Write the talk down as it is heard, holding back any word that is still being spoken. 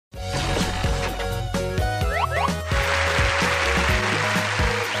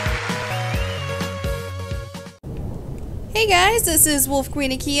Hey guys, this is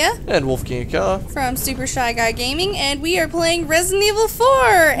Wolfkingaka and Wolfkingaka from Super Shy Guy Gaming, and we are playing Resident Evil 4,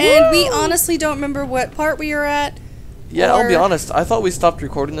 and we honestly don't remember what part we are at. Yeah, I'll be honest, I thought we stopped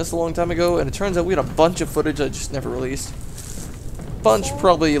recording this a long time ago, and it turns out we had a bunch of footage I just never released. Bunch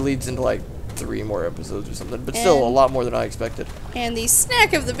probably leads into like 3 more episodes or something, but still a lot more than I expected. And the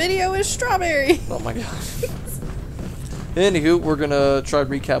snack of the video is strawberry. Oh my god. Anywho, we're gonna try to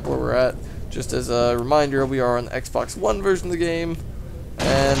recap where we're at. Just as a reminder, we are on the Xbox One version of the game,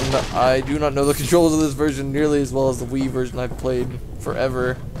 and I do not know the controls of this version nearly as well as the Wii version I've played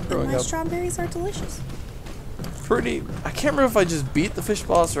forever growing up. Strawberries are delicious. I can't remember if I just beat the fish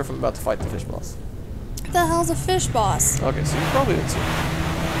boss or if I'm about to fight the fish boss. What the hell's a fish boss? Okay, so you probably didn't see it.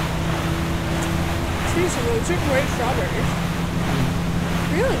 These are great strawberries.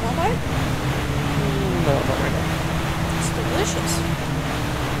 Really, one bite? No, not right now. It's delicious.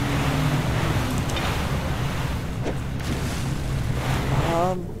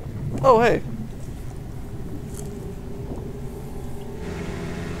 Oh, hey.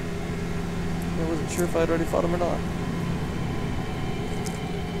 I wasn't sure if I'd already fought him or not.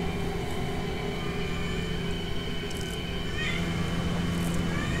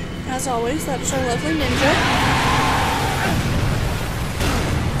 As always, that is our lovely ninja.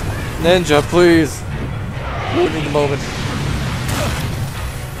 Ninja, please. We need the moment.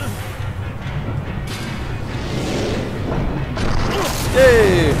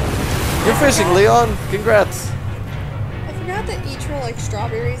 Yay! You're fishing, Leon. Congrats. I forgot that Ichiro likes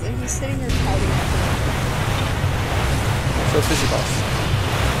strawberries, and he's sitting here pouting at So fishy boss.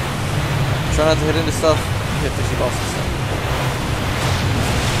 Try not to hit into stuff. Hit fishy boss and stuff.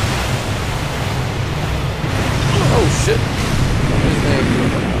 Oh shit! His name.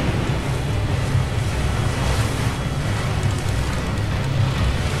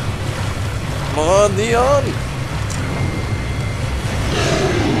 Come on, Leon!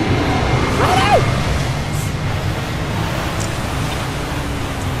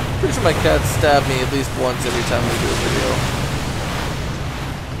 Pretty sure my cat stabbed me at least once every time we do a video.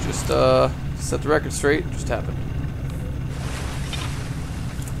 Just set the record straight, it just happened.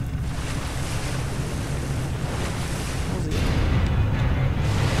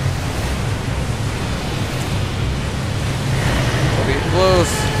 We're getting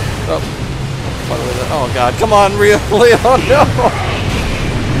close. Oh god, come on, Leon, no!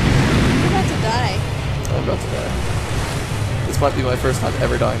 You're about to die. I'm about to die. This might be my first time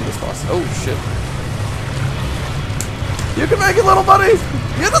ever dying to this boss. Oh shit. You can make it, little buddy!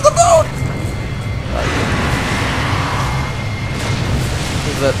 Get in the boat!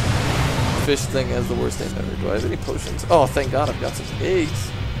 That fish thing has the worst name ever. Do I have any potions? Oh, thank god I've got some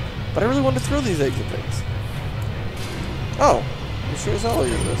eggs. But I really wanted to throw these eggs at things. Oh, you sure as hell I'll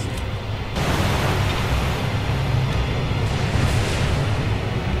use this.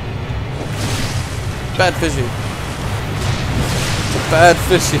 Bad fishy. Bad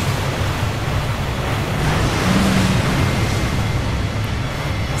fishy.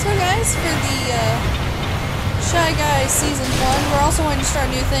 So guys, for the Shy Guy Season 1, we're also going to start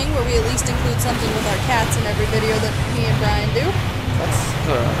a new thing where we at least include something with our cats in every video that me and Brian do. That's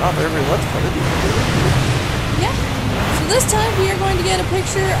not every let's play. Yeah. So this time we are going to get a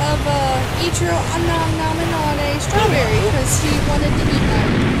picture of Ichiro nom-nom-nomming on a strawberry because he wanted to eat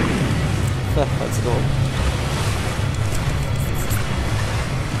one. That's adorable.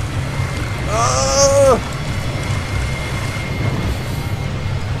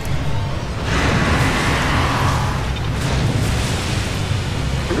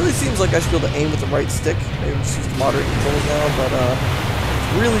 It really seems like I should be able to aim with the right stick. Maybe I'm just using moderate controls now, but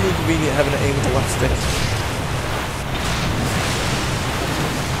it's really inconvenient having to aim with the left stick.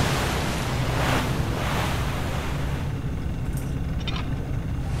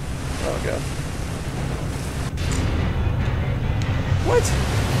 Oh god. What?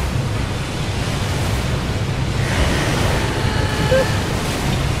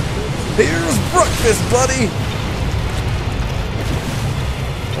 Here's breakfast, buddy!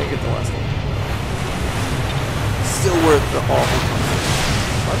 Can't get the last one. Still worth the awful time.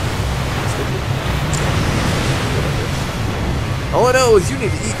 All I know is you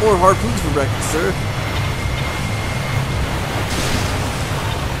need to eat more harpoons for breakfast, sir.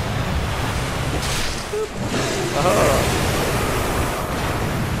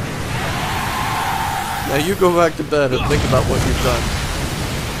 Now you go back to bed and think about what you've done.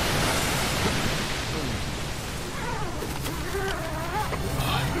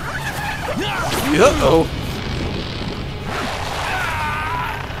 Uh-oh.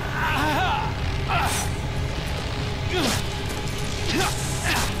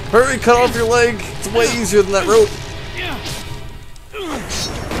 Hurry, cut off your leg. It's way easier than that rope.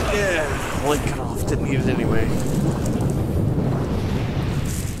 leg cut off. Didn't need it anyway.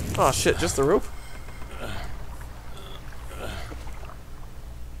 Oh shit, just the rope?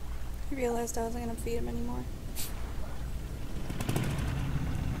 I realized I wasn't gonna feed him anymore.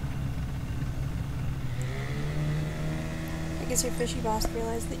 I guess your fishy boss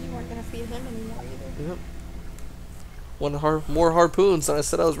realized that you weren't gonna feed him anymore either. Yep. More harpoons, and I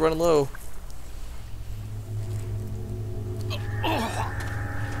said I was running low.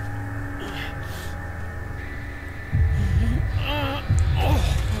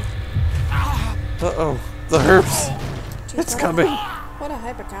 Uh-oh, the herps. Jeez, It's coming. What a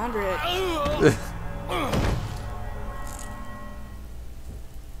hypochondriac.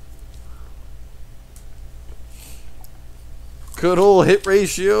 Good old hit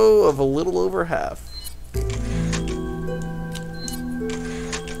ratio of a little over half.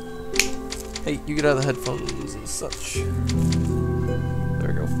 Hey, you get out of the headphones and such. There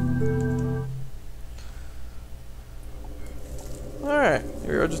we go. Alright,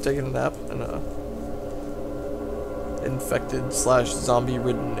 here we are, just taking a nap in a infected / zombie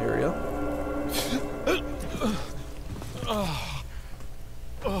ridden area.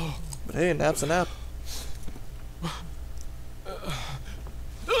 But hey, a nap's a nap.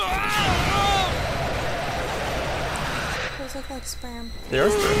 Those look like sperm. They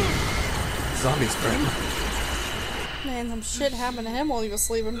are sperm. Zombie sperm. Man, some shit happened to him while he was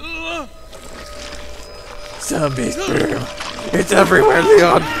sleeping. Zombie sperm. It's everywhere,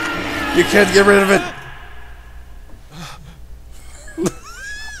 Leon. You can't get rid of it.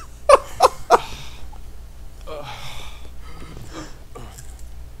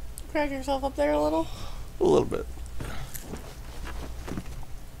 Crack yourself up there a little? A little bit.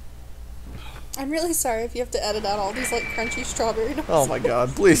 I'm really sorry if you have to edit out all these like crunchy strawberry noises. Oh my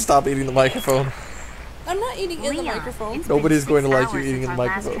god, please stop eating the microphone. I'm not eating in the Leon, microphone. it's Nobody's been going to 6 like you hours eating in since the our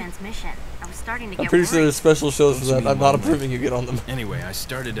last microphone. transmission. I was starting to I'm get pretty sure worried. there's special shows for that. What's I'm me not wrong? approving you get on them. Anyway, I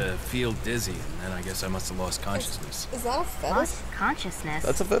started to feel dizzy, and then I guess I must have lost consciousness. Is that a fetish? Lost consciousness.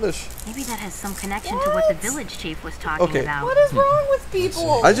 That's a finish. Maybe that has some connection to what the village chief was talking Okay. about. What is wrong with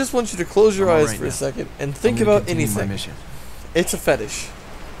people? I just want you to close your I'm all eyes right for a now. second and think I'm gonna about continue my anything. mission. It's a fetish.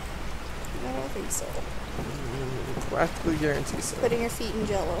 I don't think so. Practically guarantee so. Putting your feet in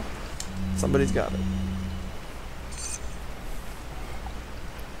jello. Somebody's got it.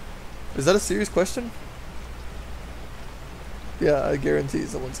 Is that a serious question? Yeah, I guarantee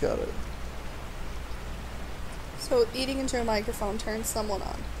someone's got it. So eating into a microphone turns someone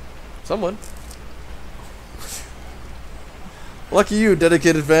on. Someone. Lucky you,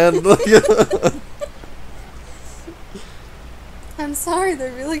 dedicated fan. I'm sorry,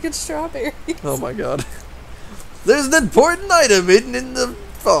 they're really good strawberries. Oh my god. There's an important item hidden in the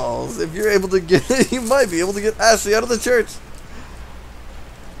falls. If you're able to get it, you might be able to get Ashley out of the church.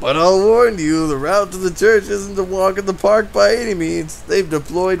 But I'll warn you, the route to the church isn't a walk in the park by any means. They've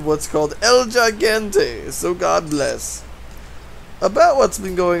deployed what's called El Gigante, so God bless. About what's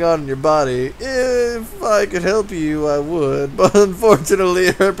been going on in your body, if I could help you, I would. But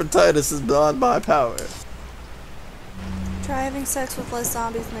unfortunately, Herpatitus is beyond my power. Try having sex with less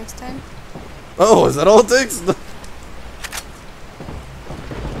zombies next time. Oh, is that all it takes? You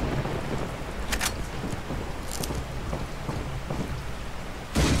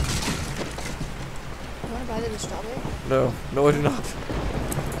want to bite of the strawberry? No, no I do not.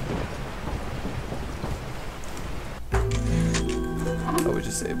 Oh, we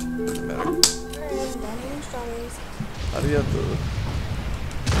just saved. Doesn't matter. Alright, I'm done eating strawberries. How do you have to...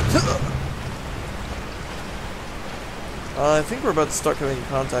 I think we're about to start coming in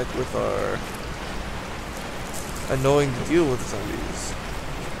contact with our... annoying to deal with zombies.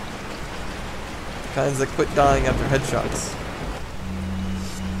 Kinds that quit dying after headshots.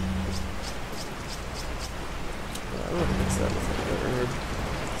 I wouldn't mix that with what I've ever heard.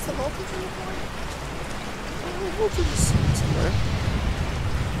 Is the voltage in the car? Voltage is somewhere.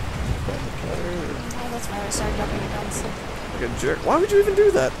 Oh, that's why I started dumping it down the slip. Like a jerk. Why would you even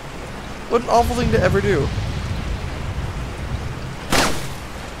do that? What an awful thing to ever do.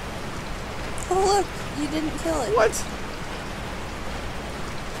 Oh look, you didn't kill it. What?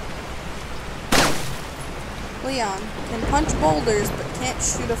 Leon can punch boulders but can't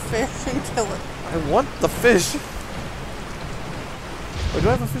shoot a fish and kill it. I want the fish. Wait, do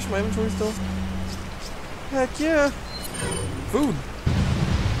I have a fish in my inventory still? Heck yeah. Food.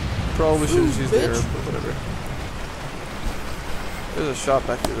 Probably should have used the arrow, but whatever. There's a shot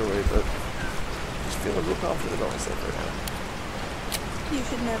back the other way, but I'm just feeling real confident about myself right now. You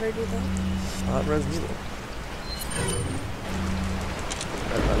should never do that. Not res needle.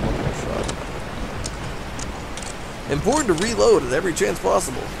 I've had one more shot. Important to reload at every chance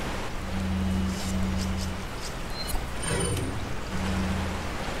possible.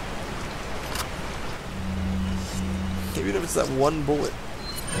 Even if it's that one bullet.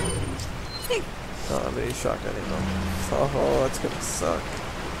 I don't have any shotgun ammo. Oh, that's gonna suck.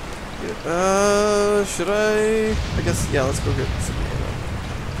 Yeah. Should I? I guess, yeah, let's go get some ammo.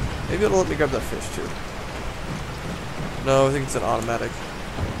 Maybe it'll let me grab that fish too. No, I think it's an automatic.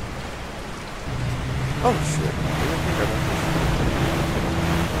 Oh shit. Maybe I can grab that fish.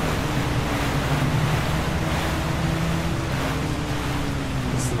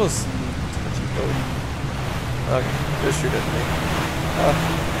 This is the most touchy boat. Okay, just shoot at me.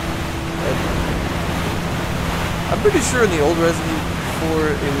 I'm pretty sure in the old Resident Evil 4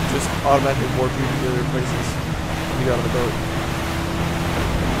 it would just automatically warp you to the other places when you got on the boat.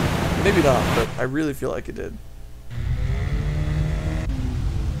 Maybe not, but I really feel like it did.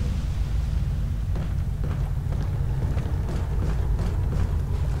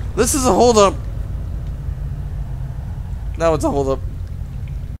 This is a holdup. Now it's a holdup.